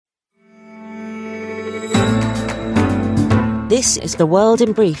This is The World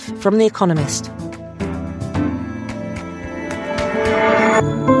in Brief from The Economist.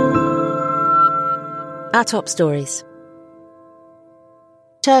 Our top stories.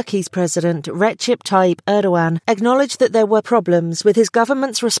 Turkey's President Recep Tayyip Erdogan acknowledged that there were problems with his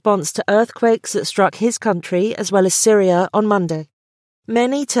government's response to earthquakes that struck his country as well as Syria on Monday.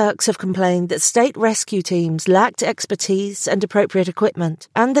 Many Turks have complained that state rescue teams lacked expertise and appropriate equipment,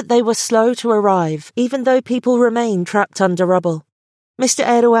 and that they were slow to arrive, even though people remain trapped under rubble. Mr.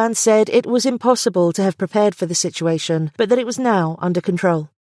 Erdogan said it was impossible to have prepared for the situation, but that it was now under control.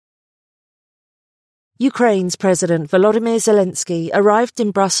 Ukraine's President Volodymyr Zelensky arrived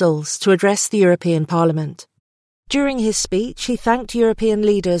in Brussels to address the European Parliament. During his speech, he thanked European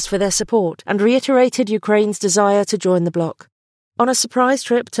leaders for their support and reiterated Ukraine's desire to join the bloc. On a surprise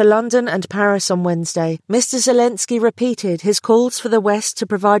trip to London and Paris on Wednesday, Mr. Zelensky repeated his calls for the West to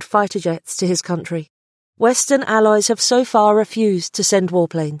provide fighter jets to his country. Western allies have so far refused to send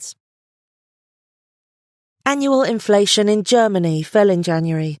warplanes. Annual inflation in Germany fell in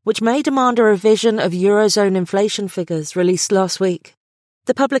January, which may demand a revision of Eurozone inflation figures released last week.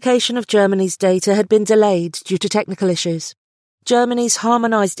 The publication of Germany's data had been delayed due to technical issues. Germany's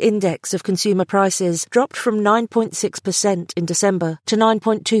harmonised index of consumer prices dropped from 9.6% in December to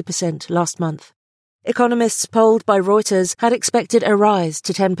 9.2% last month. Economists polled by Reuters had expected a rise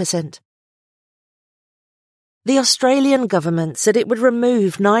to 10%. The Australian government said it would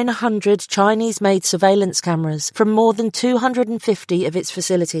remove 900 Chinese-made surveillance cameras from more than 250 of its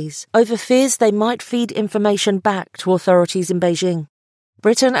facilities, over fears they might feed information back to authorities in Beijing.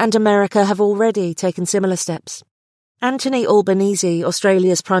 Britain and America have already taken similar steps. Anthony Albanese,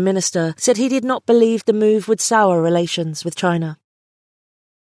 Australia's Prime Minister, said he did not believe the move would sour relations with China.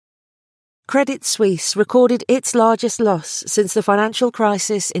 Credit Suisse recorded its largest loss since the financial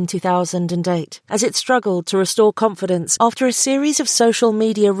crisis in 2008, as it struggled to restore confidence after a series of social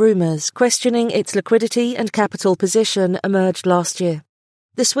media rumours questioning its liquidity and capital position emerged last year.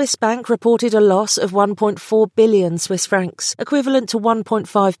 The Swiss bank reported a loss of 1.4 billion Swiss francs, equivalent to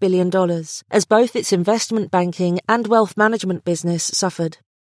 $1.5 billion, as both its investment banking and wealth management business suffered.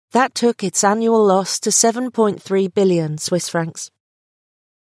 That took its annual loss to 7.3 billion Swiss francs.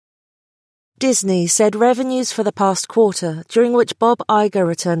 Disney said revenues for the past quarter, during which Bob Iger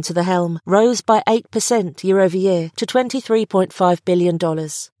returned to the helm, rose by 8% year-over-year to $23.5 billion,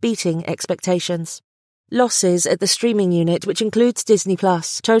 beating expectations. Losses at the streaming unit, which includes Disney+,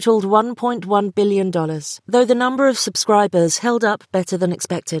 totaled $1.1 billion, though the number of subscribers held up better than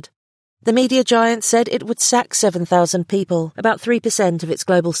expected. The media giant said it would sack 7,000 people, about 3% of its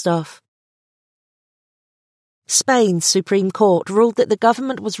global staff. Spain's Supreme Court ruled that the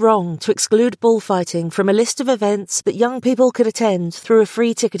government was wrong to exclude bullfighting from a list of events that young people could attend through a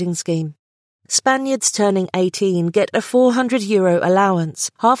free ticketing scheme. Spaniards turning 18 get a €400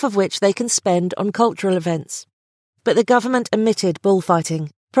 allowance, half of which they can spend on cultural events. But the government omitted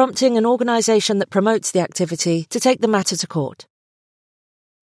bullfighting, prompting an organisation that promotes the activity to take the matter to court.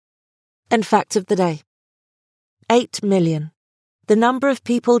 And fact of the day: 8 million. The number of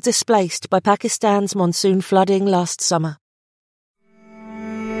people displaced by Pakistan's monsoon flooding last summer.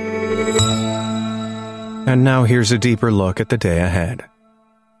 And now here's a deeper look at the day ahead.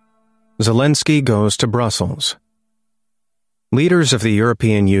 Zelensky goes to Brussels. Leaders of the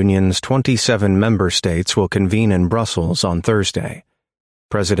European Union's 27 member states will convene in Brussels on Thursday.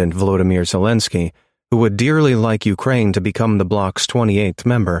 President Volodymyr Zelensky, who would dearly like Ukraine to become the bloc's 28th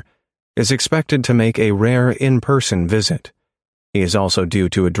member, is expected to make a rare in-person visit. He is also due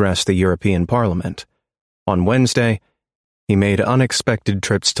to address the European Parliament. On Wednesday, he made unexpected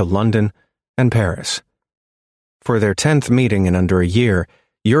trips to London and Paris. For their 10th meeting in under a year,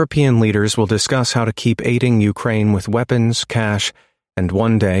 European leaders will discuss how to keep aiding Ukraine with weapons, cash, and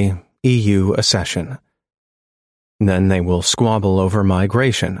one day, EU accession. Then they will squabble over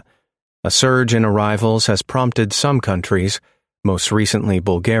migration. A surge in arrivals has prompted some countries, most recently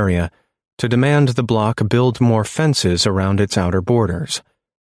Bulgaria, to demand the bloc build more fences around its outer borders.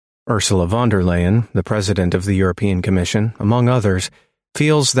 Ursula von der Leyen, the president of the European Commission, among others,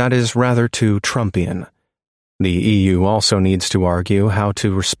 feels that is rather too Trumpian. The EU also needs to argue how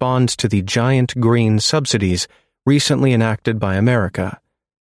to respond to the giant green subsidies recently enacted by America.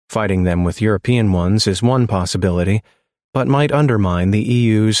 Fighting them with European ones is one possibility, but might undermine the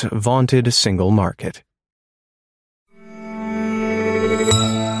EU's vaunted single market.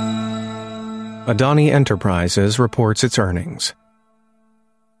 Adani Enterprises reports its earnings.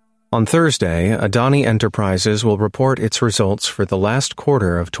 On Thursday, Adani Enterprises will report its results for the last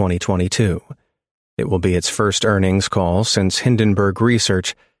quarter of 2022. It will be its first earnings call since Hindenburg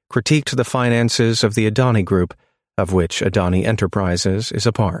Research critiqued the finances of the Adani Group, of which Adani Enterprises is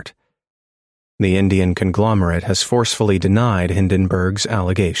a part. The Indian conglomerate has forcefully denied Hindenburg's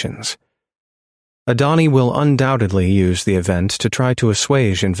allegations. Adani will undoubtedly use the event to try to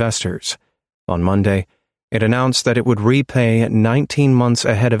assuage investors. On Monday, it announced that it would repay 19 months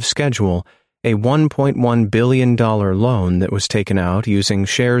ahead of schedule a $1.1 billion loan that was taken out using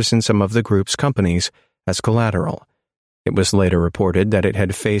shares in some of the group's companies as collateral. It was later reported that it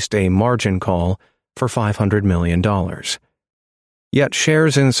had faced a margin call for $500 million. Yet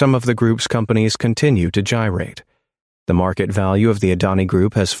shares in some of the group's companies continue to gyrate. The market value of the Adani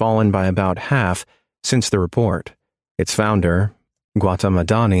Group has fallen by about half since the report. Its founder, Gautam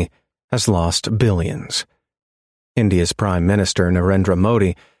Adani, has lost billions. India's Prime Minister Narendra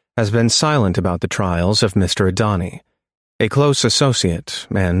Modi has been silent about the trials of Mr. Adani, a close associate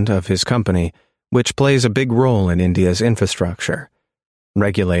and of his company, which plays a big role in India's infrastructure.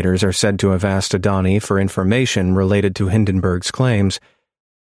 Regulators are said to have asked Adani for information related to Hindenburg's claims,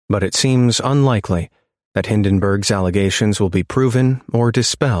 but it seems unlikely that Hindenburg's allegations will be proven or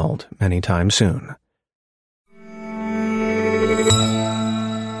dispelled anytime soon.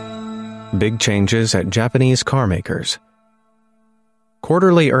 Big changes at Japanese carmakers.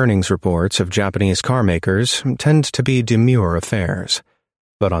 Quarterly earnings reports of Japanese carmakers tend to be demure affairs,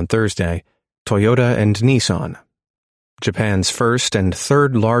 but on Thursday, Toyota and Nissan, Japan's first and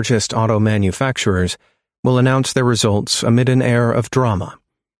third largest auto manufacturers, will announce their results amid an air of drama.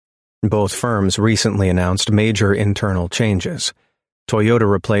 Both firms recently announced major internal changes. Toyota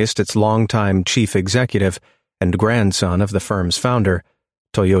replaced its longtime chief executive and grandson of the firm's founder,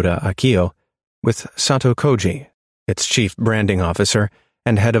 Toyoda Akio, with Sato Koji, its chief branding officer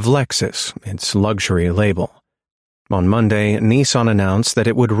and head of Lexus, its luxury label. On Monday, Nissan announced that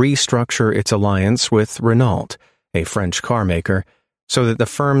it would restructure its alliance with Renault, a French carmaker, so that the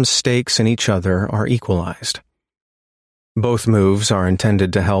firm's stakes in each other are equalized. Both moves are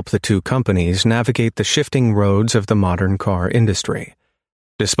intended to help the two companies navigate the shifting roads of the modern car industry.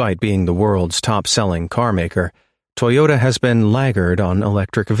 Despite being the world's top-selling carmaker, Toyota has been laggard on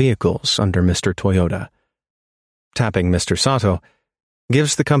electric vehicles under Mr. Toyota. Tapping Mr. Sato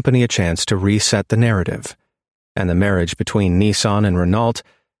gives the company a chance to reset the narrative, and the marriage between Nissan and Renault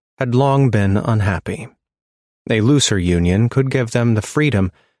had long been unhappy. A looser union could give them the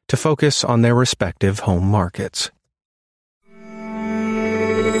freedom to focus on their respective home markets.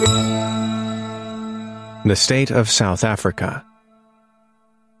 The state of South Africa.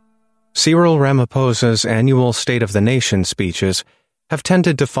 Cyril Ramaphosa's annual State of the Nation speeches have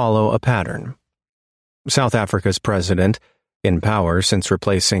tended to follow a pattern. South Africa's president, in power since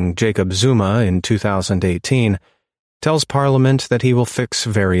replacing Jacob Zuma in 2018, tells Parliament that he will fix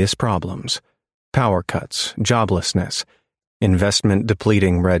various problems: power cuts, joblessness,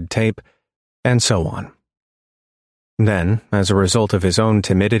 investment-depleting red tape, and so on. Then, as a result of his own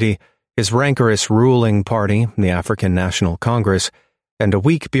timidity, his rancorous ruling party, the African National Congress, and a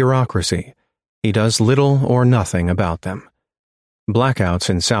weak bureaucracy, he does little or nothing about them. Blackouts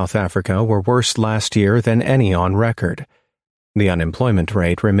in South Africa were worse last year than any on record. The unemployment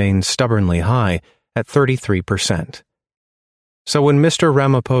rate remains stubbornly high at 33%. So when Mr.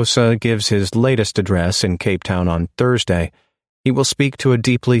 Ramaphosa gives his latest address in Cape Town on Thursday, he will speak to a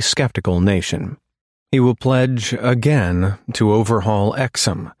deeply skeptical nation. He will pledge again to overhaul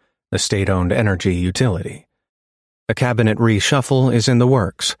Exxon, the state-owned energy utility. A cabinet reshuffle is in the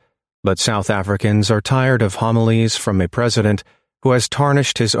works, but South Africans are tired of homilies from a president who has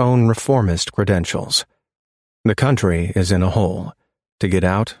tarnished his own reformist credentials. The country is in a hole. To get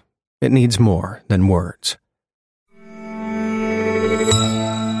out, it needs more than words.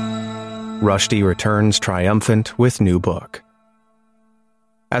 Rushdie returns triumphant with new book.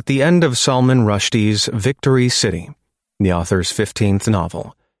 At the end of Salman Rushdie's Victory City, the author's 15th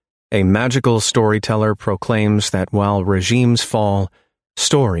novel, a magical storyteller proclaims that while regimes fall,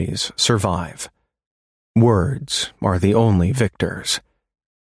 stories survive. Words are the only victors.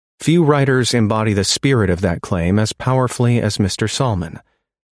 Few writers embody the spirit of that claim as powerfully as Mr. Salman.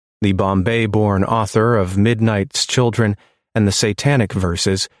 The Bombay-born author of Midnight's Children and the Satanic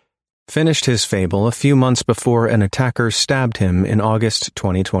Verses finished his fable a few months before an attacker stabbed him in August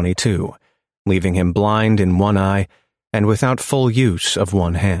 2022, leaving him blind in one eye and without full use of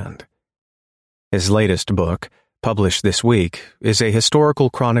one hand. His latest book, published this week, is a historical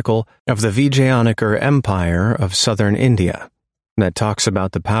chronicle of the Vijayanagar Empire of southern India that talks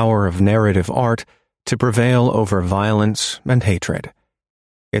about the power of narrative art to prevail over violence and hatred.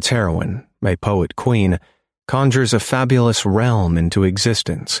 Its heroine, a poet queen, conjures a fabulous realm into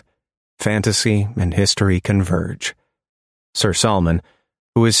existence. Fantasy and history converge. Sir Salman,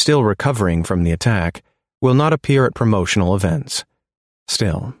 who is still recovering from the attack, will not appear at promotional events.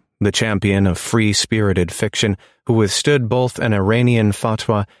 Still, the champion of free-spirited fiction who withstood both an Iranian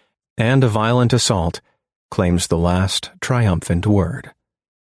fatwa and a violent assault claims the last triumphant word.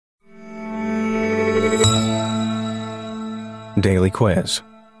 Daily Quiz.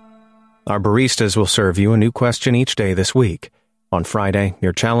 Our baristas will serve you a new question each day this week. On Friday,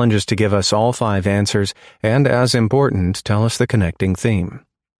 your challenge is to give us all 5 answers and, as important, tell us the connecting theme.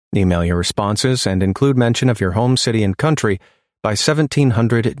 Email your responses and include mention of your home city and country by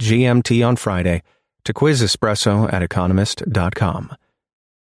 1700 GMT on Friday to quizespresso@economist.com.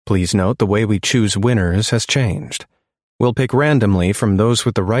 Please note the way we choose winners has changed. We'll pick randomly from those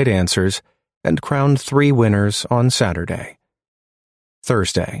with the right answers and crown 3 winners on Saturday.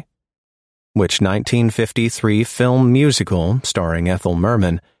 Thursday. Which 1953 film musical starring Ethel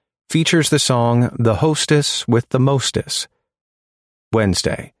Merman features the song The Hostess with the Mostess?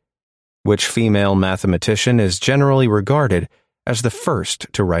 Wednesday. Which female mathematician is generally regarded as the first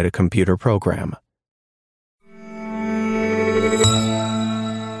to write a computer program?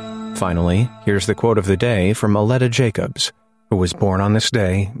 Finally, here's the quote of the day from Aletta Jacobs, who was born on this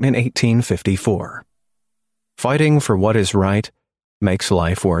day in 1854. Fighting for what is right makes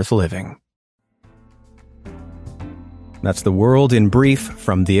life worth living. That's the world in brief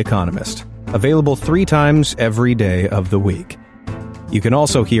from The Economist, available 3 times every day of the week. You can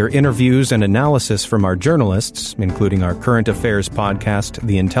also hear interviews and analysis from our journalists, including our current affairs podcast,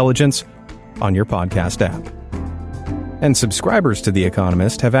 The Intelligence, on your podcast app. And subscribers to The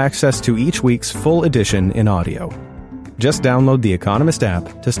Economist have access to each week's full edition in audio. Just download The Economist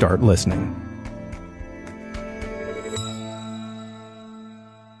app to start listening.